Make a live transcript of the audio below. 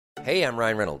Hey, I'm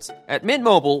Ryan Reynolds. At Mint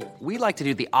Mobile, we like to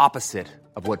do the opposite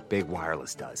of what Big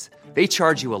Wireless does. They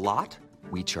charge you a lot,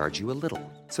 we charge you a little.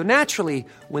 So naturally,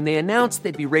 when they announced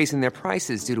they'd be raising their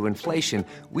prices due to inflation,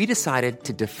 we decided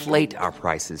to deflate our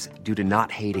prices due to not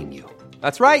hating you.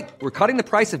 That's right. We're cutting the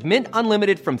price of Mint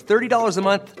Unlimited from $30 a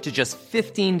month to just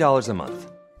 $15 a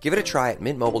month. Give it a try at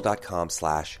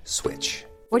mintmobile.com/switch.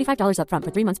 $45 up front for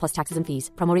 3 months plus taxes and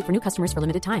fees. Promo rate for new customers for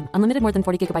limited time. Unlimited more than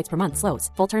 40 gigabytes per month. Slows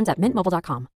full terms at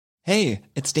mintmobile.com. Hey,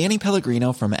 it's Danny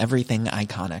Pellegrino from Everything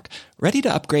Iconic. Ready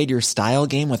to upgrade your style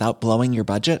game without blowing your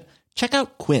budget? Check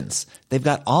out Quince. They've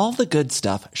got all the good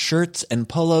stuff, shirts and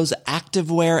polos,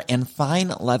 activewear, and fine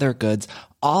leather goods,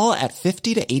 all at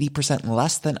 50 to 80%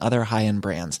 less than other high-end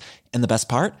brands. And the best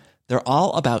part? They're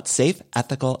all about safe,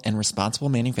 ethical, and responsible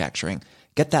manufacturing.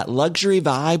 Get that luxury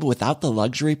vibe without the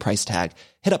luxury price tag.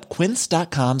 Hit up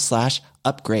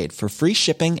quince.com/upgrade for free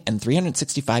shipping and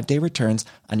 365-day returns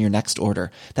on your next order.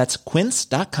 That's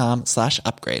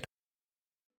quince.com/upgrade.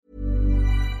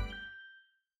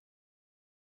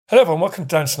 Hello everyone, welcome to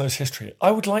Dan Snow's History.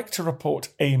 I would like to report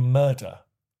a murder.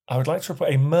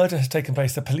 A murder has taken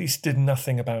place. The police did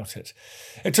nothing about it.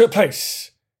 It took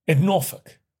place in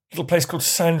Norfolk, a little place called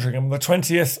Sandringham, on the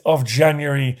 20th of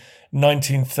January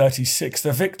 1936.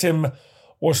 The victim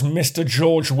was Mr.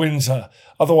 George Windsor,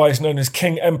 otherwise known as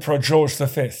King Emperor George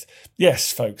V.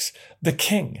 Yes, folks, the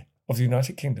King of the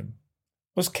United Kingdom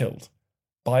was killed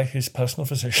by his personal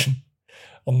physician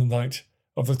on the night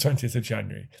of the 20th of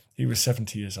January. He was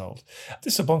 70 years old.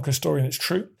 This is a bonkers story and it's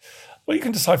true. Well, you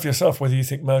can decide for yourself whether you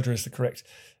think murder is the correct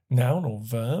noun or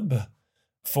verb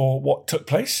for what took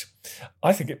place.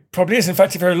 I think it probably is. In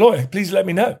fact, if you're a lawyer, please let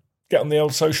me know. Get on the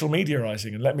old social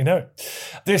media-izing and let me know.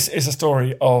 This is a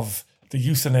story of the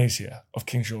euthanasia of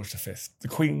King George V, the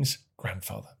Queen's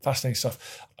grandfather. Fascinating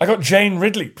stuff. I got Jane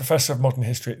Ridley, Professor of Modern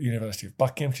History at the University of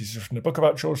Buckingham. She's written a book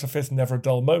about George V, Never a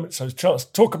Dull Moment. So it's a chance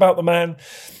to talk about the man,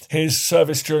 his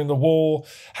service during the war,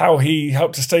 how he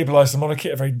helped to stabilise the monarchy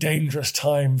at a very dangerous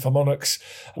time for monarchs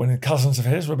when cousins of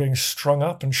his were being strung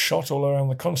up and shot all around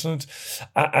the continent,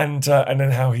 and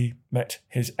then how he met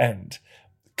his end.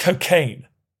 Cocaine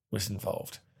was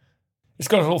involved. It's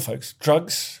got it all, folks.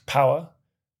 Drugs, power,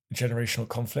 generational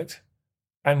conflict,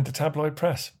 and the tabloid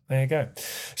press. There you go.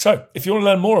 So, if you want to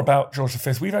learn more about George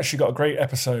V, we've actually got a great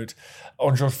episode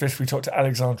on George V. We talked to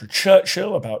Alexandra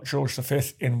Churchill about George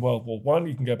V in World War I.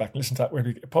 You can go back and listen to that wherever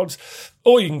you get your pods.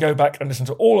 Or you can go back and listen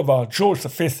to all of our George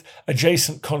V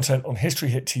adjacent content on History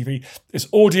Hit TV. There's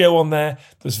audio on there.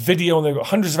 There's video on there. We've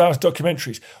got hundreds of hours of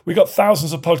documentaries. We've got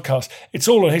thousands of podcasts. It's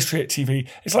all on History Hit TV.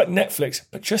 It's like Netflix,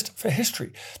 but just for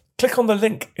history. Click on the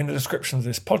link in the description of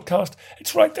this podcast.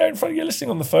 It's right there in front of you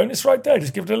listening on the phone. It's right there.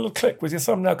 Just give it a little click with your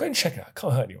thumb now. Go and check it out.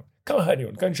 Can't hurt anyone. Can't hurt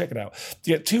anyone. Go and check it out.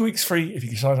 You get 2 weeks free if you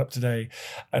can sign up today,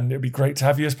 and it'd be great to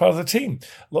have you as part of the team.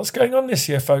 Lots going on this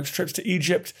year, folks. Trips to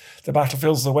Egypt, the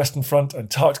battlefields of the Western Front,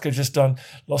 Antarctica just done.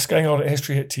 Lots going on at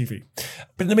History Hit TV.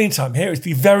 But in the meantime, here is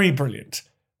the very brilliant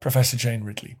Professor Jane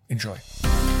Ridley. Enjoy.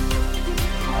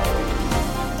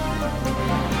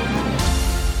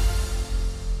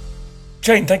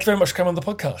 Jane, thank you very much for coming on the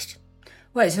podcast.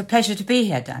 Well, it's a pleasure to be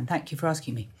here, Dan. Thank you for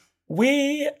asking me.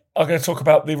 We are going to talk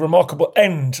about the remarkable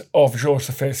end of George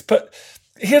V, but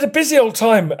he had a busy old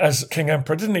time as King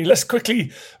Emperor, didn't he? Let's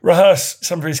quickly rehearse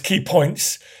some of his key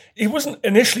points. He wasn't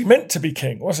initially meant to be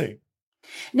king, was he?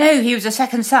 No, he was a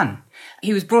second son.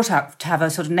 He was brought up to have a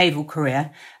sort of naval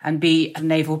career and be a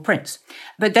naval prince.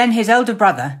 But then his elder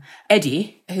brother,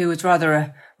 Eddie, who was rather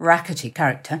a rackety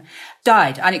character,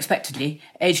 died unexpectedly,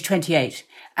 aged 28,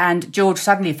 and George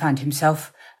suddenly found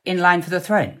himself in line for the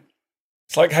throne.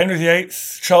 It's like Henry VIII,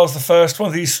 Charles I, one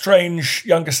of these strange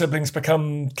younger siblings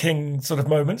become king sort of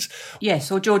moments.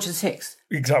 Yes, or George VI.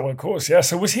 Exactly, of course, yeah.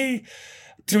 So was he,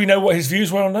 do we know what his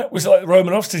views were on that? Was it like the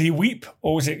Romanovs? Did he weep,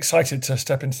 or was he excited to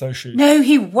step into those shoes? No,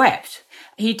 he wept.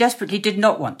 He desperately did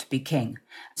not want to be king.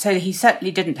 So he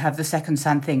certainly didn't have the second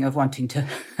son thing of wanting to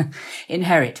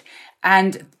inherit.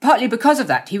 And partly because of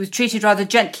that, he was treated rather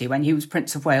gently when he was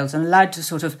Prince of Wales and allowed to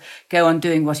sort of go on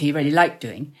doing what he really liked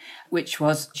doing, which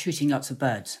was shooting lots of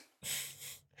birds.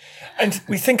 And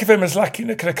we think of him as lacking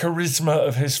the kind of charisma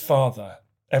of his father,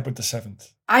 Edward VII.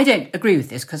 I don't agree with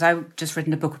this because I've just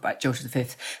written a book about George V.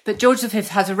 But George V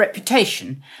has a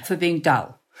reputation for being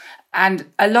dull. And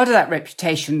a lot of that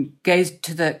reputation goes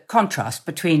to the contrast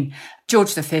between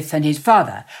George V and his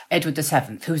father, Edward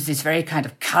VII, who was this very kind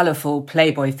of colourful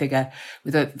playboy figure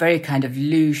with a very kind of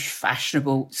louche,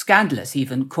 fashionable, scandalous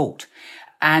even court.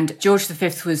 And George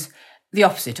V was the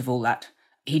opposite of all that.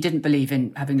 He didn't believe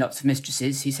in having lots of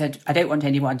mistresses. He said, I don't want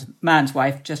anyone's man's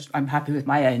wife, just I'm happy with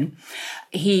my own.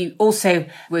 He also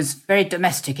was very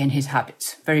domestic in his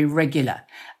habits, very regular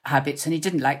habits, and he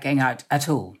didn't like going out at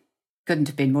all. Couldn't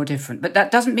have been more different. But that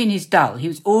doesn't mean he's dull. He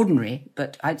was ordinary,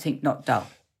 but I think not dull.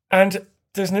 And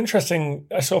there's an interesting,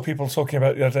 I saw people talking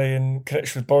about the other day in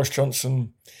connection with Boris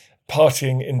Johnson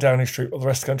partying in Downing Street while the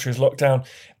rest of the country is locked down.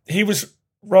 He was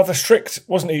rather strict,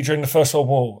 wasn't he, during the First World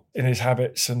War in his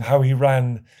habits and how he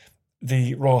ran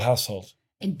the royal household?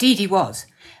 Indeed he was.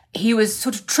 He was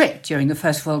sort of tricked during the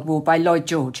First World War by Lloyd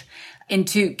George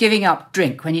into giving up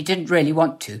drink when he didn't really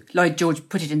want to. Lloyd George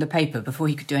put it in the paper before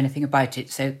he could do anything about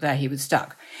it, so there he was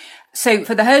stuck. So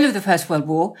for the whole of the First World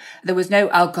War, there was no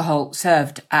alcohol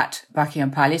served at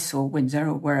Buckingham Palace or Windsor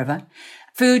or wherever.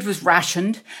 Food was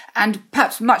rationed, and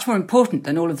perhaps much more important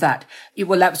than all of that,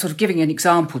 well, that was sort of giving an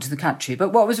example to the country.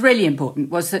 But what was really important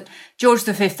was that George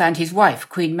V and his wife,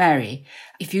 Queen Mary,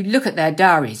 if you look at their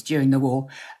diaries during the war,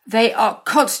 they are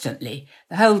constantly,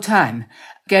 the whole time,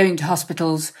 going to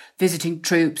hospitals, visiting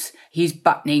troops. He's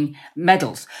buttoning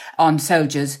medals on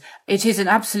soldiers. It is an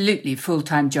absolutely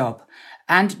full-time job.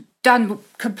 And done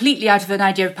completely out of an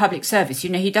idea of public service. You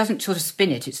know, he doesn't sort of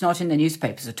spin it. It's not in the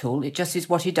newspapers at all. It just is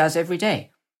what he does every day.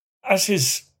 As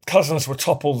his cousins were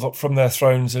toppled from their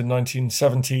thrones in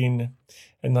 1917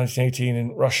 and 1918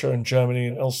 in Russia and Germany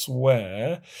and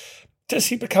elsewhere, does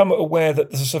he become aware that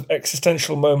there's a sort of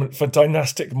existential moment for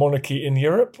dynastic monarchy in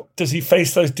Europe? Does he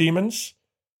face those demons?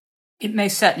 It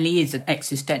most certainly is an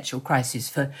existential crisis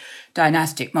for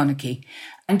dynastic monarchy.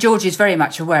 And George is very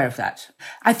much aware of that.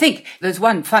 I think there's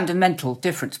one fundamental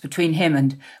difference between him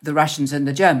and the Russians and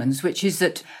the Germans, which is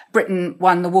that Britain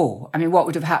won the war. I mean, what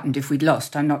would have happened if we'd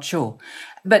lost? I'm not sure.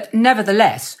 But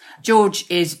nevertheless, George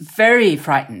is very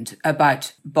frightened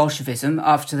about Bolshevism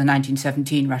after the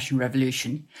 1917 Russian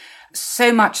Revolution.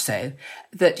 So much so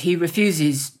that he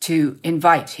refuses to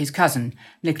invite his cousin,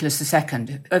 Nicholas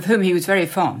II, of whom he was very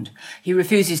fond. He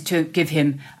refuses to give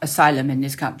him asylum in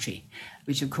this country,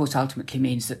 which of course ultimately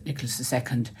means that Nicholas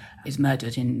II is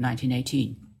murdered in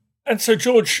 1918. And so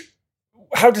George,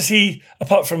 how does he,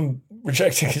 apart from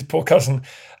rejecting his poor cousin,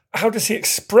 how does he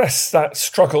express that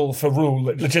struggle for rule,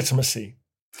 legitimacy?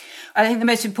 I think the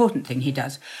most important thing he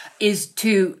does is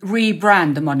to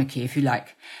rebrand the monarchy, if you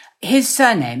like. His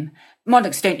surname,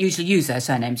 monarchs don't usually use their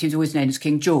surnames. He was always known as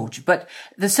King George. But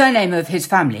the surname of his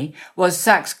family was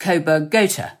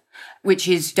Saxe-Coburg-Gotha, which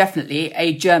is definitely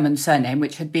a German surname,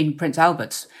 which had been Prince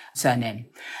Albert's surname.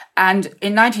 And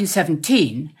in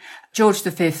 1917, George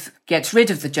V gets rid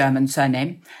of the German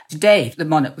surname. Today, the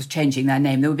monarch was changing their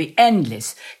name. There would be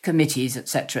endless committees,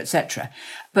 etc., etc.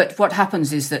 But what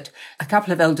happens is that a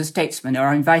couple of elder statesmen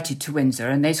are invited to Windsor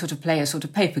and they sort of play a sort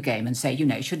of paper game and say, you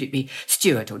know, should it be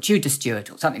Stuart or Tudor Stuart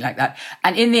or something like that?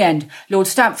 And in the end, Lord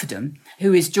Stamfordham,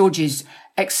 who is George's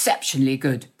exceptionally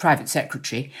good private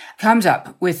secretary, comes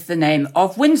up with the name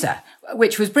of Windsor,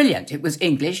 which was brilliant. It was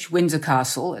English, Windsor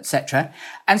Castle, etc.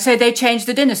 And so they changed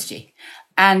the dynasty.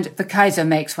 And the Kaiser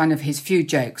makes one of his few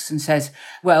jokes and says,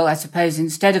 well, I suppose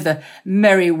instead of the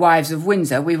Merry Wives of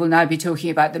Windsor, we will now be talking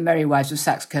about the Merry Wives of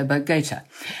Saxe-Coburg-Gotha.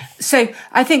 So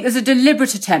I think there's a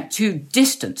deliberate attempt to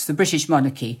distance the British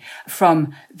monarchy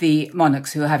from the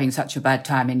monarchs who are having such a bad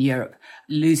time in Europe,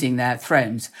 losing their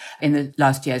thrones in the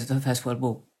last years of the First World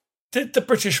War. Did the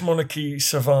British monarchy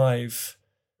survive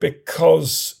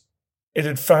because it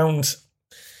had found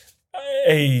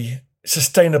a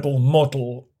sustainable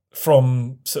model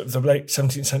from sort of the late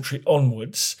 17th century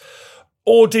onwards?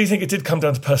 Or do you think it did come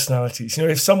down to personalities? You know,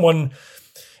 if someone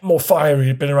more fiery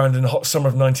had been around in the hot summer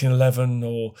of 1911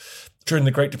 or during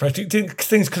the Great Depression, do you think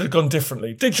things could have gone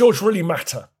differently? Did George really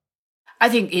matter? I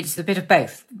think it's a bit of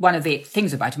both. One of the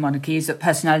things about a monarchy is that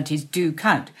personalities do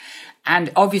count.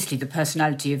 And obviously the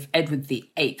personality of Edward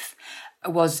VIII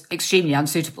was extremely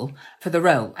unsuitable for the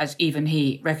role, as even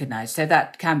he recognised. So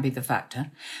that can be the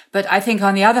factor. But I think,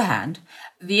 on the other hand,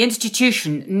 the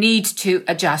institution needs to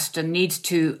adjust and needs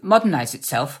to modernise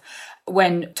itself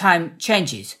when time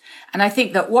changes. And I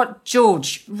think that what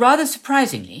George, rather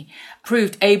surprisingly,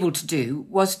 proved able to do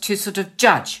was to sort of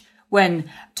judge when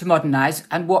to modernise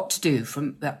and what to do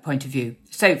from that point of view.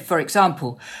 So, for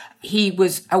example, he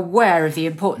was aware of the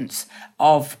importance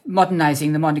of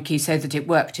modernising the monarchy so that it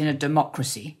worked in a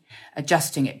democracy,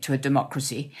 adjusting it to a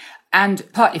democracy.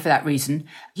 And partly for that reason,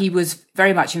 he was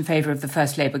very much in favour of the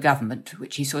first Labour government,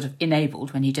 which he sort of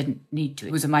enabled when he didn't need to.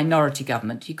 It was a minority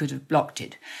government. He could have blocked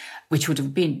it, which would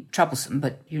have been troublesome,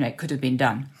 but, you know, it could have been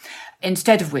done.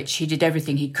 Instead of which, he did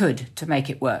everything he could to make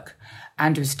it work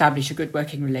and to establish a good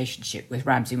working relationship with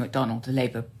Ramsay MacDonald, the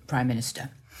Labour Prime Minister.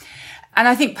 And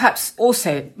I think perhaps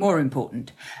also more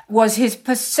important was his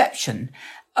perception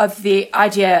of the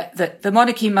idea that the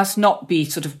monarchy must not be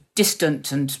sort of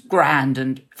distant and grand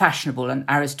and fashionable and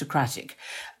aristocratic.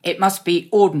 It must be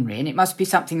ordinary, and it must be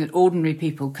something that ordinary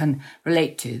people can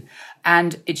relate to.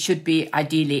 And it should be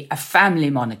ideally a family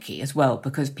monarchy as well,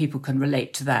 because people can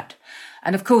relate to that.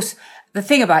 And of course, the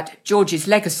thing about George's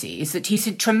legacy is that he's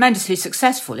tremendously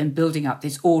successful in building up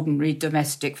this ordinary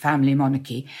domestic family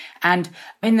monarchy. And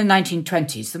in the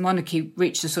 1920s, the monarchy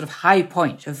reached a sort of high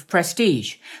point of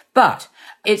prestige. But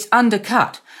it's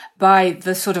undercut by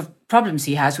the sort of problems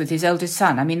he has with his eldest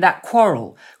son. I mean, that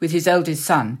quarrel with his eldest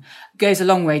son goes a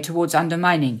long way towards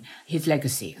undermining his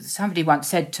legacy. Somebody once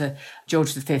said to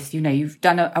George V, you've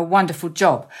done a wonderful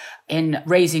job in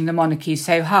raising the monarchy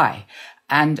so high.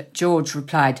 And George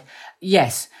replied,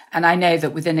 yes, and I know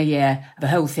that within a year, the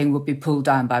whole thing will be pulled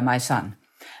down by my son.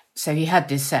 So he had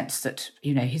this sense that,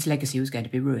 his legacy was going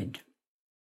to be ruined.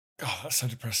 Oh, that's so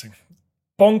depressing.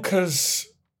 Bonkers'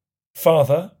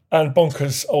 father and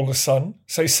Bonkers' older son,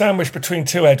 so he's sandwiched between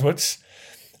two Edwards.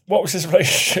 What was his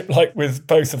relationship like with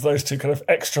both of those two kind of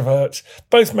extroverts?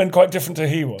 Both men quite different to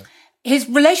he was. His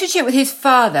relationship with his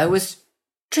father was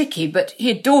tricky, but he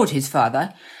adored his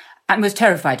father and was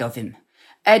terrified of him.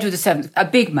 Edward VII, a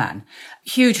big man,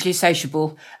 hugely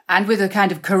sociable, and with a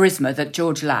kind of charisma that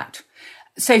George lacked.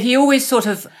 So he always sort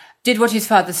of did what his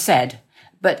father said,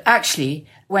 but actually,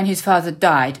 when his father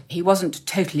died, he wasn't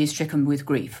totally stricken with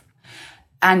grief.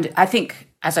 And I think,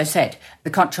 as I said,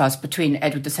 the contrast between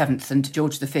Edward VII and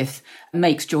George V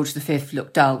makes George V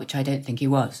look dull, which I don't think he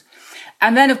was.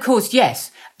 And then, of course, yes,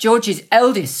 George's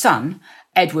eldest son,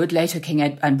 Edward, later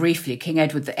and briefly King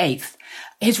Edward VIII,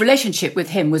 his relationship with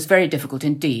him was very difficult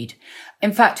indeed.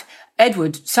 In fact,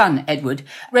 son Edward,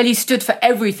 really stood for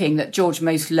everything that George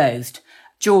most loathed.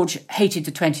 George hated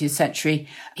the 20th century.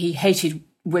 He hated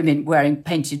women wearing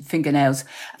painted fingernails.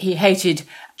 He hated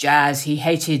jazz. He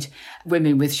hated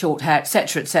women with short hair,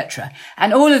 etc., etc.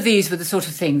 And all of these were the sort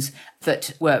of things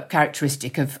that were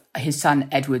characteristic of his son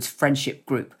Edward's friendship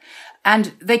group.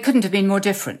 And they couldn't have been more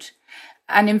different.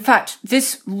 And in fact,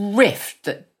 this rift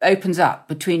that opens up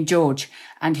between George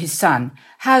and his son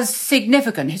has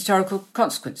significant historical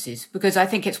consequences, because I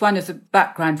think it's one of the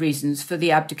background reasons for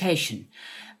the abdication.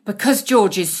 Because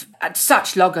George is at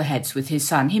such loggerheads with his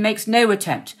son, he makes no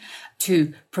attempt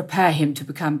to prepare him to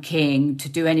become king, to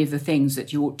do any of the things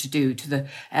that you ought to do to the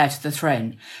heir to the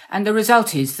throne. And the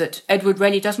result is that Edward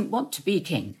really doesn't want to be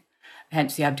king,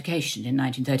 hence the abdication in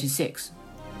 1936.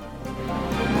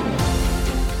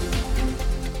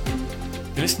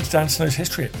 You listen to Dan Snow's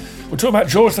History. We're talking about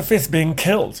George V being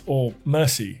killed, or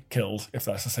mercy killed, if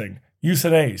that's the thing.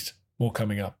 Euthanized. More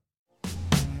coming up.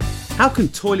 How can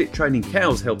toilet training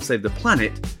cows help save the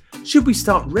planet? Should we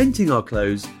start renting our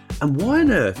clothes? And why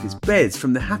on earth is Bez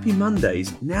from the Happy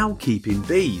Mondays now keeping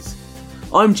bees?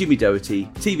 I'm Jimmy Doherty,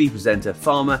 TV presenter,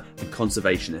 farmer and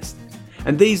conservationist.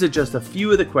 And these are just a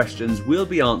few of the questions we'll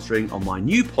be answering on my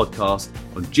new podcast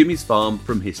on Jimmy's Farm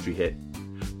from History Hit.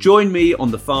 Join me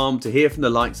on the farm to hear from the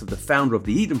likes of the founder of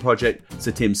the Eden Project, Sir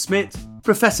Tim Smith,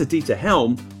 Professor Dieter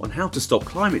Helm on how to stop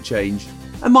climate change,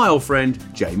 and my old friend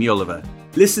Jamie Oliver.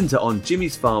 Listen to On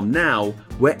Jimmy's Farm now,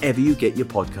 wherever you get your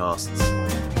podcasts.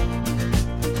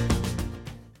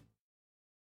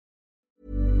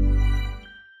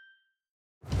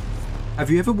 Have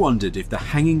you ever wondered if the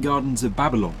Hanging Gardens of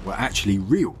Babylon were actually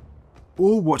real?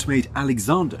 Or what made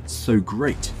Alexander so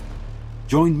great?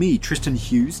 Join me, Tristan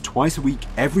Hughes, twice a week,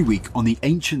 every week on the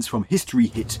Ancients from History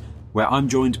Hit, where I'm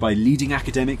joined by leading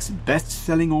academics,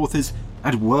 best-selling authors,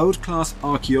 and world-class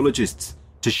archaeologists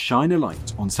to shine a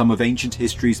light on some of ancient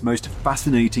history's most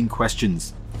fascinating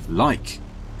questions, like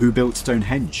who built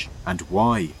Stonehenge and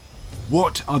why?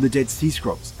 What are the Dead Sea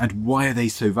Scrolls and why are they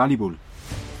so valuable?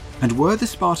 And were the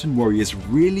Spartan warriors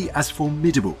really as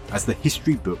formidable as the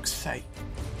history books say?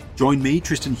 Join me,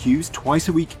 Tristan Hughes, twice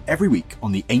a week, every week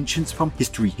on the Ancients from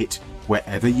History Hit,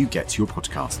 wherever you get your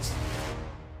podcasts.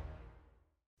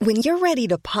 When you're ready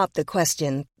to pop the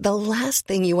question, the last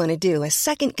thing you want to do is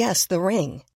second-guess the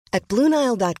ring. At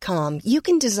BlueNile.com, you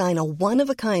can design a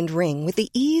one-of-a-kind ring with the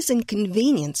ease and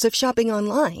convenience of shopping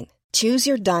online. Choose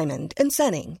your diamond and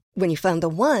setting. When you find the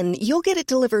one, you'll get it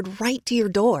delivered right to your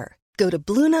door. Go to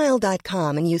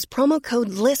BlueNile.com and use promo code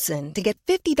LISTEN to get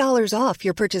 $50 off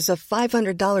your purchase of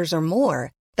 $500 or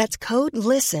more. That's code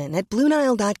LISTEN at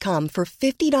BlueNile.com for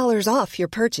 $50 off your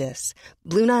purchase.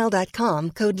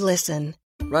 BlueNile.com, code LISTEN.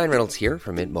 Ryan Reynolds here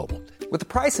from Mint Mobile. With the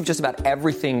price of just about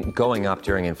everything going up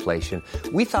during inflation,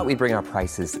 we thought we'd bring our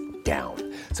prices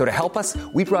down. So to help us,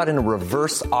 we brought in a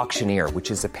reverse auctioneer, which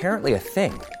is apparently a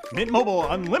thing. Mint Mobile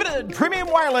Unlimited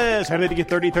Premium Wireless. How to get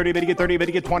 30, 30, bit to get 30, bit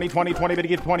to get 20, 20, 20, bit to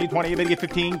get 20, 20, bit to get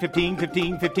 15, 15,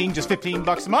 15, 15, just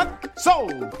 $15 a month?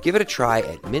 Sold! Give it a try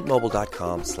at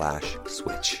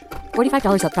mintmobile.com/switch.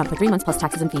 $45 up front for 3 months plus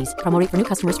taxes and fees. Promo rate for new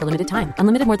customers for limited time.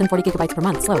 Unlimited more than 40 gigabytes per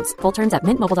month. Slows full terms at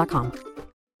mintmobile.com.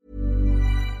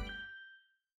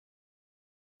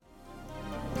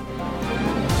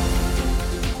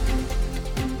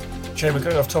 Jane, we're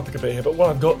going off topic a bit here, but while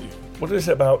I've got you, what is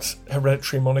it about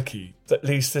hereditary monarchy that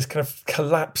leads to this kind of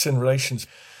collapse in relations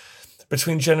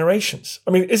between generations?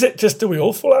 I mean, is it just, do we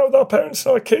all fall out with our parents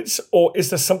and our kids? Or is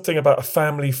there something about a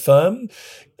family firm?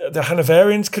 The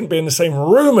Hanoverians couldn't be in the same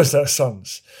room as their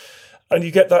sons. And you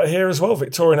get that here as well.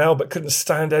 Victoria and Albert couldn't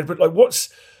stand Edward.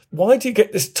 Why do you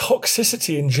get this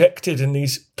toxicity injected in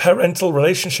these parental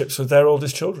relationships with their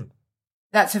oldest children?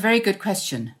 That's a very good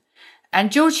question. And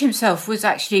George himself was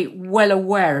actually well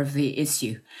aware of the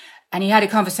issue. And he had a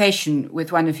conversation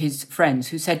with one of his friends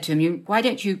who said to him, why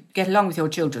don't you get along with your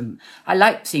children? I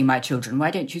like seeing my children. Why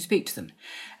don't you speak to them?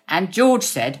 And George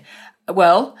said,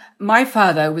 well, my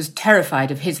father was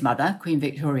terrified of his mother, Queen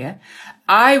Victoria.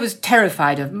 I was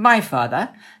terrified of my father,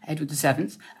 Edward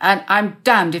VII, and I'm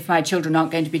damned if my children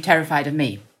aren't going to be terrified of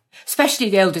me, especially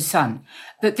the eldest son.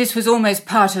 That this was almost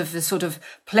part of the sort of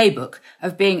playbook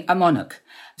of being a monarch.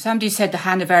 Somebody said the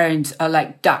Hanoverians are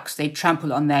like ducks, they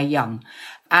trample on their young.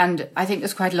 And I think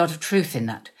there's quite a lot of truth in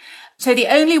that. So the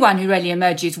only one who really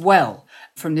emerges well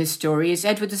from this story is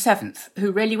Edward VII,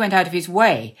 who really went out of his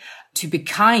way to be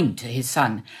kind to his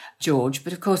son, George.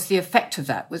 But of course, the effect of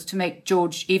that was to make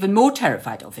George even more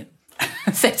terrified of him.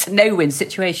 So it's a no-win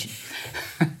situation.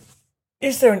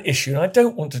 Is there an issue, and I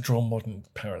don't want to draw modern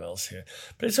parallels here,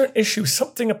 but is there an issue,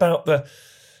 something about the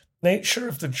nature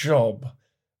of the job?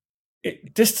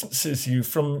 It distances you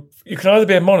from, you can either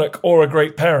be a monarch or a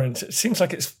great parent. It seems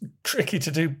like it's tricky to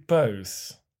do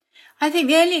both. I think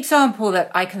the only example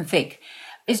that I can think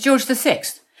is George VI,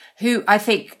 who I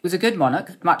think was a good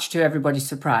monarch, much to everybody's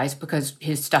surprise because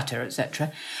his stutter,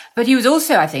 etc. But he was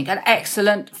also, I think, an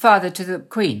excellent father to the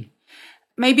Queen.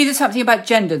 Maybe there's something about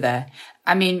gender there.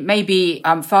 I mean, maybe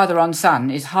father on son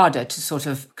is harder to sort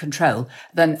of control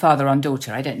than father on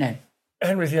daughter. I don't know.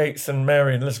 Henry VIII and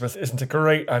Mary and Elizabeth isn't a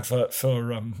great advert for...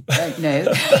 No.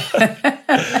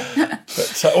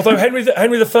 But, although Henry I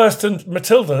and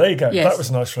Matilda, there you go. Yes. That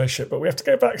was a nice relationship, but we have to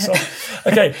go back some.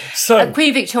 Okay, so...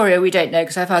 Queen Victoria, we don't know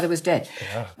because her father was dead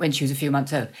when she was a few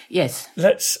months old. Yes.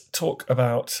 Let's talk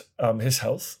about his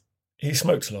health. He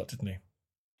smoked a lot, didn't he?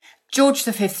 George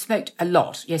V smoked a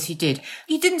lot. Yes, he did.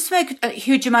 He didn't smoke a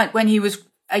huge amount when he was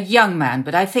a young man,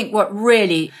 but I think what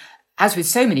really... as with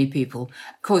so many people,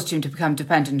 caused him to become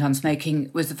dependent on smoking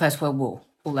was the First World War,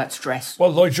 all that stress. Well,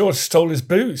 Lloyd George stole his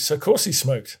booze, so of course he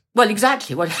smoked. Well,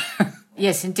 exactly.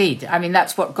 Yes, indeed. I mean,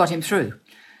 that's what got him through.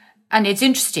 And it's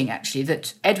interesting, actually,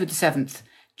 that Edward VII,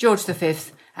 George V,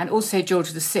 and also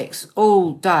George VI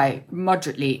all die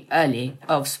moderately early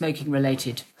of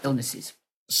smoking-related illnesses.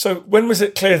 So when was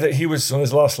it clear that he was on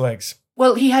his last legs?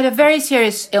 Well, he had a very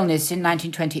serious illness in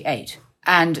 1928,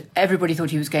 and everybody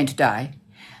thought he was going to die.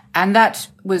 And that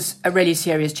was a really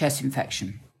serious chest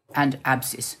infection and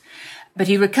abscess. But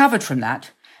he recovered from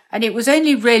that. And it was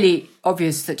only really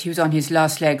obvious that he was on his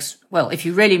last legs. Well, if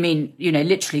you really mean,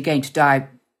 literally going to die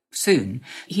soon.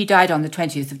 He died on the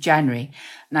 20th of January,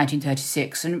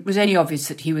 1936. And it was only obvious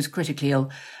that he was critically ill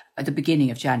at the beginning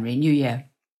of January, New Year.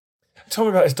 Tell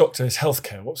me about his doctor, his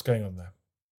healthcare. What's going on there?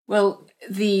 Well,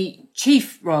 the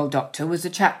chief royal doctor was a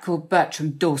chap called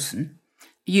Bertram Dawson,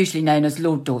 usually known as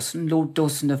Lord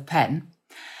Dawson of Penn.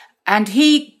 And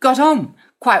he got on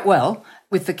quite well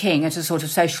with the king at a sort of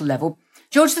social level.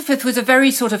 George V was a very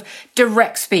sort of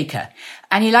direct speaker,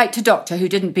 and he liked a doctor who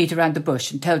didn't beat around the bush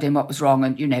and told him what was wrong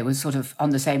and, was sort of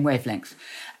on the same wavelength.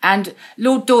 And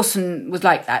Lord Dawson was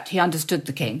like that. He understood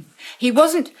the king. He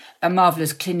wasn't a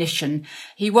marvellous clinician.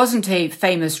 He wasn't a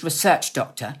famous research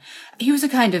doctor. He was a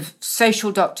kind of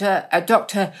social doctor, a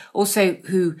doctor also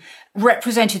who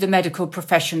represented the medical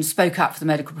profession, spoke up for the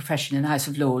medical profession in the House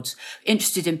of Lords,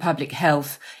 interested in public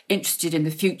health, interested in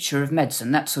the future of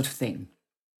medicine, that sort of thing.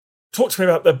 Talk to me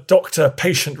about the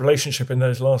doctor-patient relationship in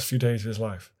those last few days of his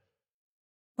life.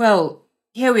 Well,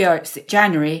 here we are, it's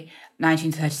January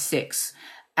 1936,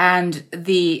 and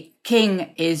the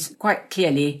king is quite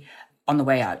clearly on the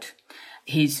way out.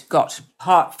 He's got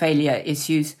heart failure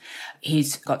issues,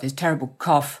 he's got this terrible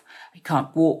cough, he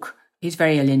can't walk, he's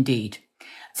very ill indeed.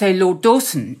 So Lord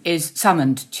Dawson is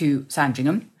summoned to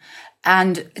Sandringham,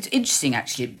 And it's interesting,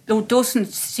 actually. Lord Dawson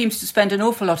seems to spend an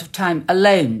awful lot of time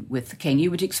alone with the king. You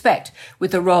would expect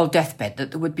with a royal deathbed that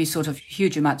there would be sort of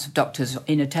huge amounts of doctors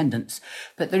in attendance.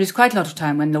 But there is quite a lot of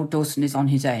time when Lord Dawson is on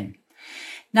his own.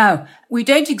 Now, we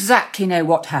don't exactly know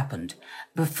what happened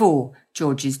before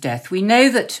George's death. We know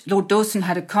that Lord Dawson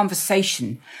had a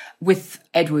conversation with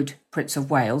Edward, Prince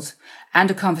of Wales, and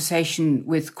a conversation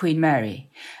with Queen Mary.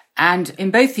 And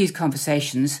in both these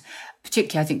conversations,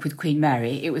 particularly I think with Queen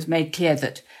Mary, it was made clear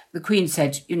that the Queen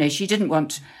said, she didn't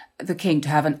want the king to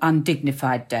have an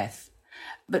undignified death.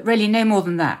 But really no more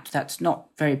than that. That's not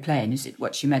very plain, is it,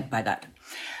 what she meant by that?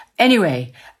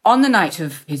 Anyway, on the night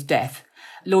of his death,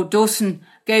 Lord Dawson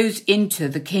goes into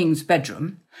the king's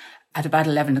bedroom at about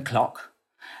 11 o'clock.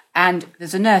 And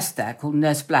there's a nurse there called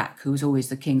Nurse Black, who was always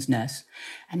the king's nurse.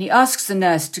 And he asks the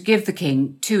nurse to give the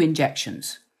king 2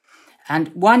 injections. And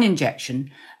one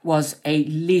injection was a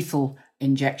lethal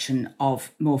injection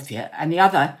of morphia, and the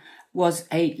other was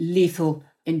a lethal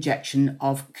injection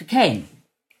of cocaine.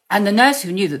 And the nurse,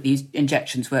 who knew that these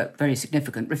injections were very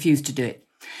significant, refused to do it.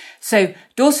 So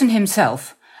Dawson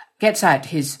himself gets out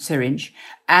his syringe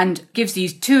and gives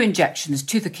these 2 injections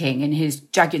to the king in his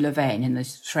jugular vein in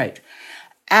his throat.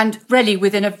 And really,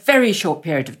 within a very short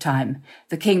period of time,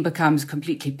 the king becomes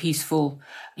completely peaceful,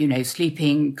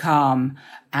 sleeping, calm,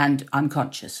 and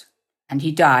unconscious. And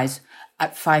he dies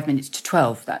at 5 minutes to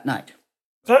 12 that night.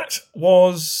 That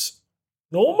was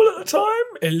normal at the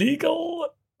time? Illegal?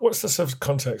 What's the sort of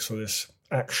context for this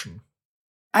action?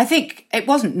 I think it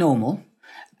wasn't normal,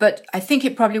 but I think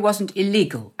it probably wasn't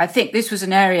illegal. I think this was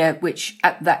an area which,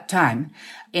 at that time,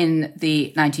 in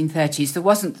the 1930s, there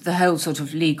wasn't the whole sort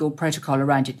of legal protocol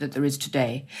around it that there is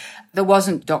today. There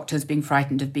wasn't doctors being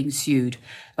frightened of being sued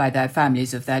by their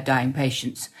families of their dying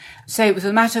patients. So it was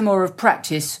a matter more of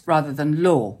practice rather than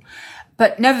law.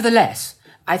 But nevertheless,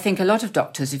 I think a lot of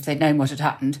doctors, if they'd known what had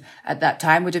happened at that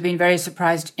time, would have been very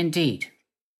surprised indeed.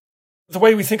 The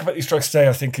way we think about these drugs today,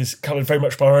 I think, is coloured very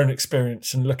much by our own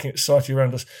experience and looking at society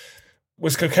around us.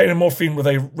 Was cocaine and morphine, were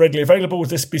they readily available? Would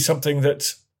this be something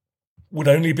that would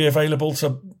only be available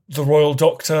to the royal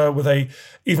doctor? Were they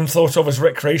even thought of as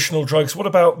recreational drugs? What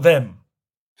about them?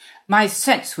 My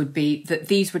sense would be that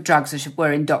these were drugs that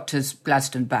were in doctors'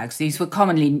 Gladstone bags. These were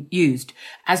commonly used,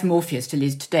 as morphia still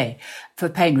is today, for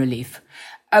pain relief.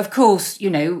 Of course,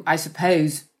 I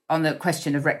suppose on the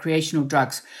question of recreational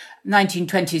drugs,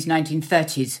 1920s,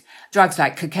 1930s, drugs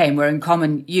like cocaine were in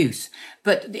common use.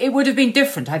 But it would have been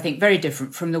different, I think, very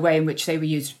different from the way in which they were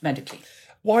used medically.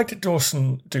 Why did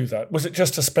Dawson do that? Was it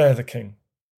just to spare the king?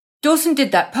 Dawson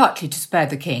did that partly to spare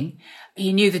the king.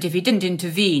 He knew that if he didn't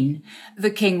intervene, the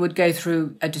king would go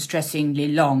through a distressingly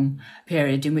long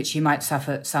period in which he might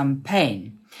suffer some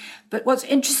pain. But what's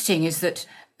interesting is that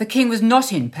the king was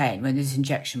not in pain when this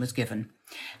injection was given.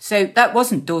 So that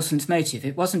wasn't Dawson's motive.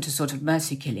 It wasn't a sort of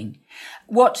mercy killing.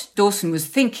 What Dawson was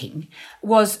thinking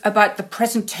was about the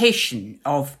presentation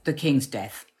of the king's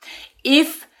death.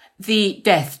 If the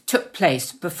death took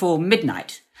place before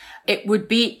midnight, it would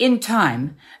be in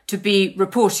time to be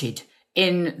reported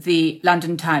in the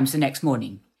London Times the next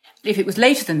morning. If it was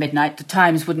later than midnight, the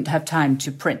Times wouldn't have time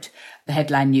to print the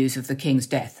headline news of the king's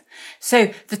death.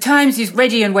 So the Times is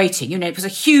ready and waiting. It was a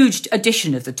huge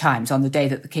edition of the Times on the day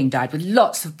that the king died, with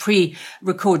lots of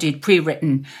pre-recorded,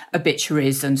 pre-written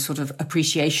obituaries and sort of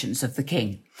appreciations of the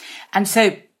king. And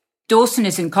so Dawson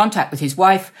is in contact with his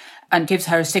wife and gives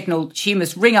her a signal. She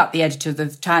must ring up the editor of the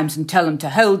Times and tell them to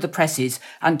hold the presses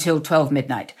until 12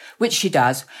 midnight, which she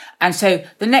does. And so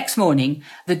the next morning,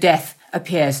 the death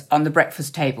appears on the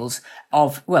breakfast tables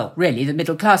of, really the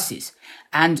middle classes.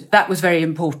 And that was very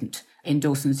important in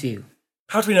Dawson's view.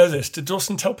 How do we know this? Did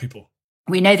Dawson tell people?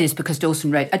 We know this because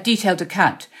Dawson wrote a detailed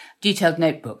account, detailed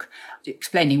notebook,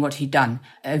 explaining what he'd done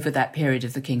over that period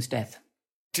of the king's death.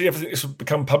 Did you ever think this would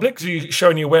become public? Did you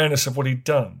show any awareness of what he'd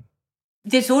done?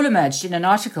 This all emerged in an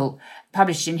article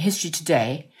published in History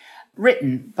Today,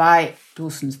 written by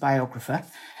Dawson's biographer,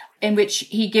 in which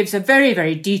he gives a very,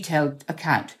 very detailed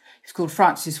account. It's called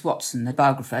Francis Watson, the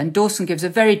biographer, and Dawson gives a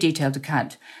very detailed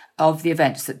account of the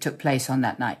events that took place on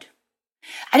that night.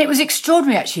 And it was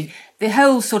extraordinary, actually. The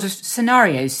whole sort of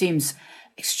scenario seems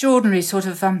extraordinarily sort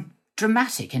of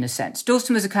dramatic in a sense.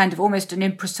 Dawson was a kind of almost an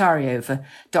impresario of a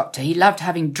doctor. He loved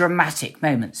having dramatic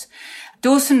moments.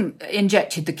 Dawson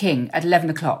injected the king at 11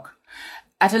 o'clock.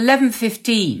 At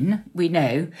 11:15, we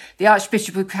know, the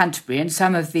Archbishop of Canterbury and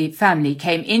some of the family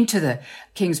came into the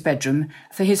king's bedroom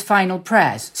for his final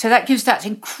prayers. So that gives that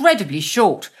incredibly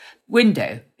short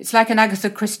window. It's like an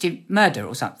Agatha Christie murder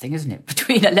or something, isn't it?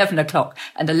 Between 11 o'clock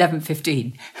and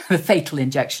 11:15, the fatal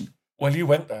injection. Well, you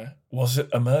went there. Was it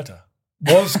a murder?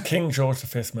 Was King George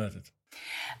V murdered?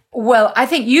 Well, I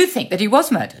think you think that he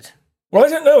was murdered. Well, I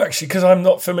don't know, actually, because I'm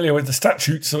not familiar with the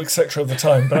statutes or etc. of the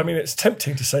time. But I mean, it's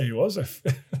tempting to say he was.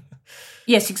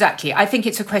 Yes, exactly. I think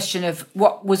it's a question of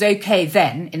what was okay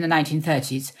then in the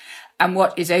 1930s and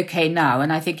what is okay now.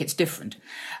 And I think it's different.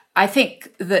 I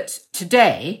think that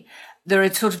today there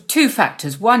are sort of two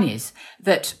factors. One is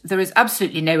that there is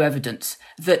absolutely no evidence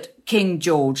that King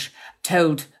George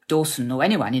told Dawson, or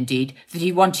anyone indeed, that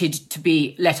he wanted to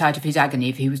be let out of his agony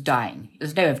if he was dying.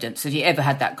 There's no evidence that he ever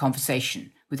had that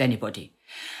conversation with anybody.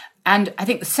 And I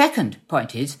think the second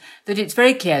point is that it's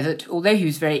very clear that although he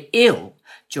was very ill,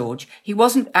 George, he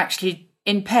wasn't actually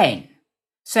in pain.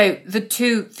 So the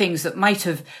two things that might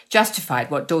have justified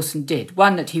what Dawson did,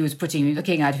 one, that he was putting the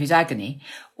king out of his agony,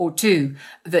 or two,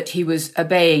 that he was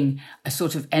obeying a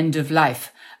sort of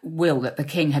end-of-life will that the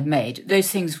king had made,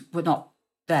 those things were not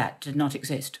there, did not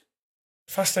exist.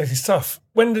 Fascinating stuff.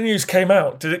 When the news came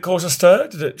out, did it cause a stir?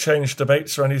 Did it change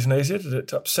debates around euthanasia? Did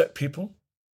it upset people?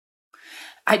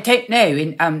 I don't know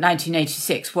in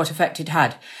 1986 what effect it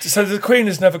had. So the Queen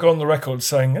has never gone on the record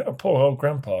saying, oh, poor old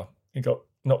grandpa, he got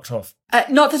knocked off.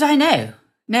 Not that I know.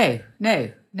 No.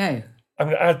 I'm going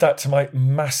to add that to my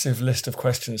massive list of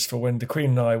questions for when the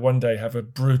Queen and I one day have a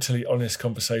brutally honest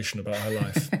conversation about her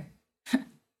life.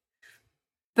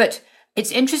 But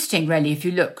it's interesting, really, if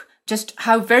you look, just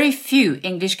how very few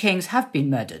English kings have been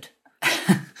murdered.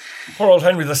 Poor old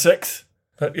Henry VI,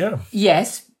 but yeah.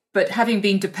 Yes, but having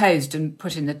been deposed and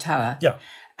put in the Tower, yeah,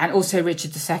 and also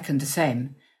Richard II the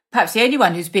same, perhaps the only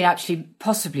one who's been actually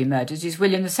possibly murdered is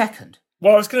William II.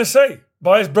 Well, I was going to say,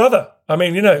 by his brother. I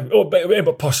mean, you know,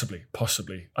 but possibly.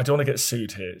 I don't want to get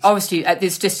sued here. Obviously, at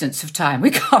this distance of time,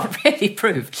 we can't really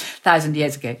prove 1,000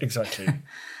 years ago. Exactly.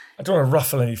 I don't want to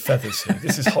ruffle any feathers here.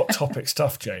 This is hot topic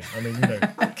stuff, Jane. I mean, you know,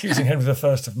 accusing Henry I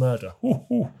of murder. Ooh,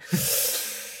 ooh.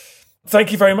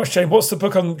 Thank you very much, Jane. What's the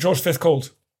book on George V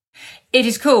called? It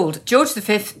is called George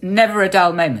V, Never a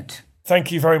Dull Moment.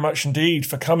 Thank you very much indeed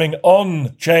for coming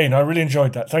on, Jane. I really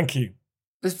enjoyed that. Thank you.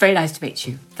 It was very nice to meet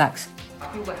you. Thanks.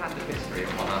 I feel the hand of history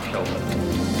upon our shoulders.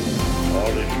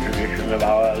 All this tradition of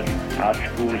ours, our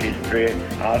school history,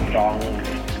 our songs,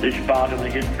 this part of the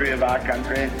history of our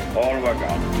country, all were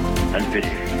gone and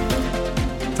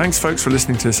finished. Thanks, folks, for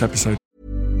listening to this episode.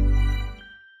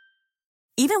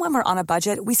 Even when we're on a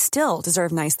budget, we still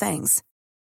deserve nice things.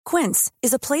 Quince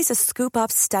is a place to scoop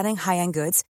up stunning high-end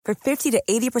goods for 50 to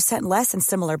 80% less than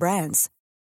similar brands.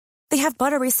 They have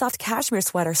buttery soft cashmere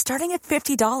sweaters starting at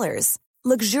 $50,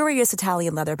 luxurious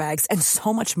Italian leather bags, and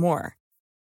so much more.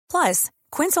 Plus,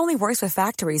 Quince only works with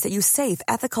factories that use safe,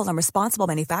 ethical, and responsible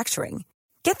manufacturing.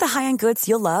 Get the high-end goods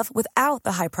you'll love without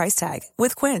the high price tag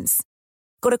with Quince.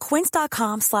 Go to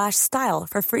quince.com/style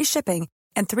for free shipping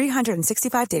and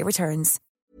 365-day returns.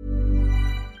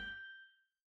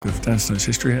 With Dan Snow's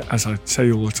History, as I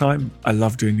say all the time, I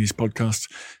love doing these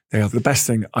podcasts. They are the best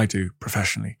thing I do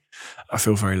professionally. I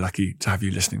feel very lucky to have you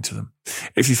listening to them.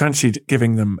 If you fancied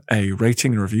giving them a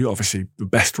rating and review, obviously the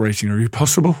best rating and review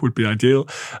possible would be ideal.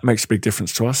 It makes a big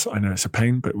difference to us. I know it's a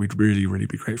pain, but we'd really, really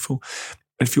be grateful.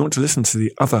 And if you want to listen to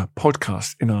the other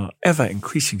podcasts in our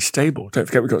ever-increasing stable, don't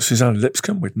forget we've got Susanna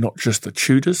Lipscomb with Not Just the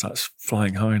Tudors. That's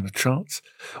flying high in the charts.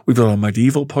 We've got our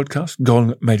medieval podcast,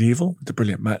 Gone Medieval, with the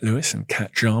brilliant Matt Lewis and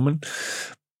Kat Jarman.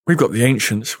 We've got The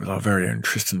Ancients with our very own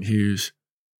Tristan Hughes.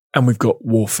 And we've got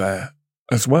Warfare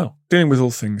as well, dealing with all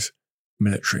things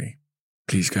military.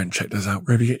 Please go and check those out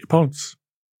wherever you get your pods.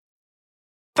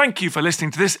 Thank you for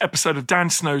listening to this episode of Dan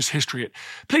Snow's History Hit.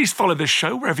 Please follow this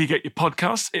show wherever you get your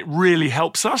podcasts. It really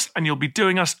helps us and you'll be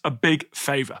doing us a big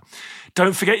favour.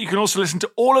 Don't forget you can also listen to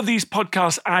all of these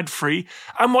podcasts ad-free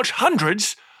and watch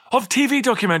hundreds of TV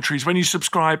documentaries when you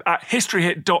subscribe at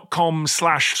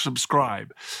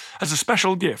historyhit.com/subscribe. As a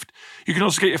special gift, you can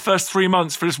also get your first 3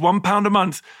 months for just £1 a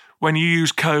month when you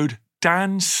use code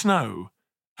DANSNOW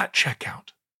at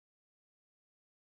checkout.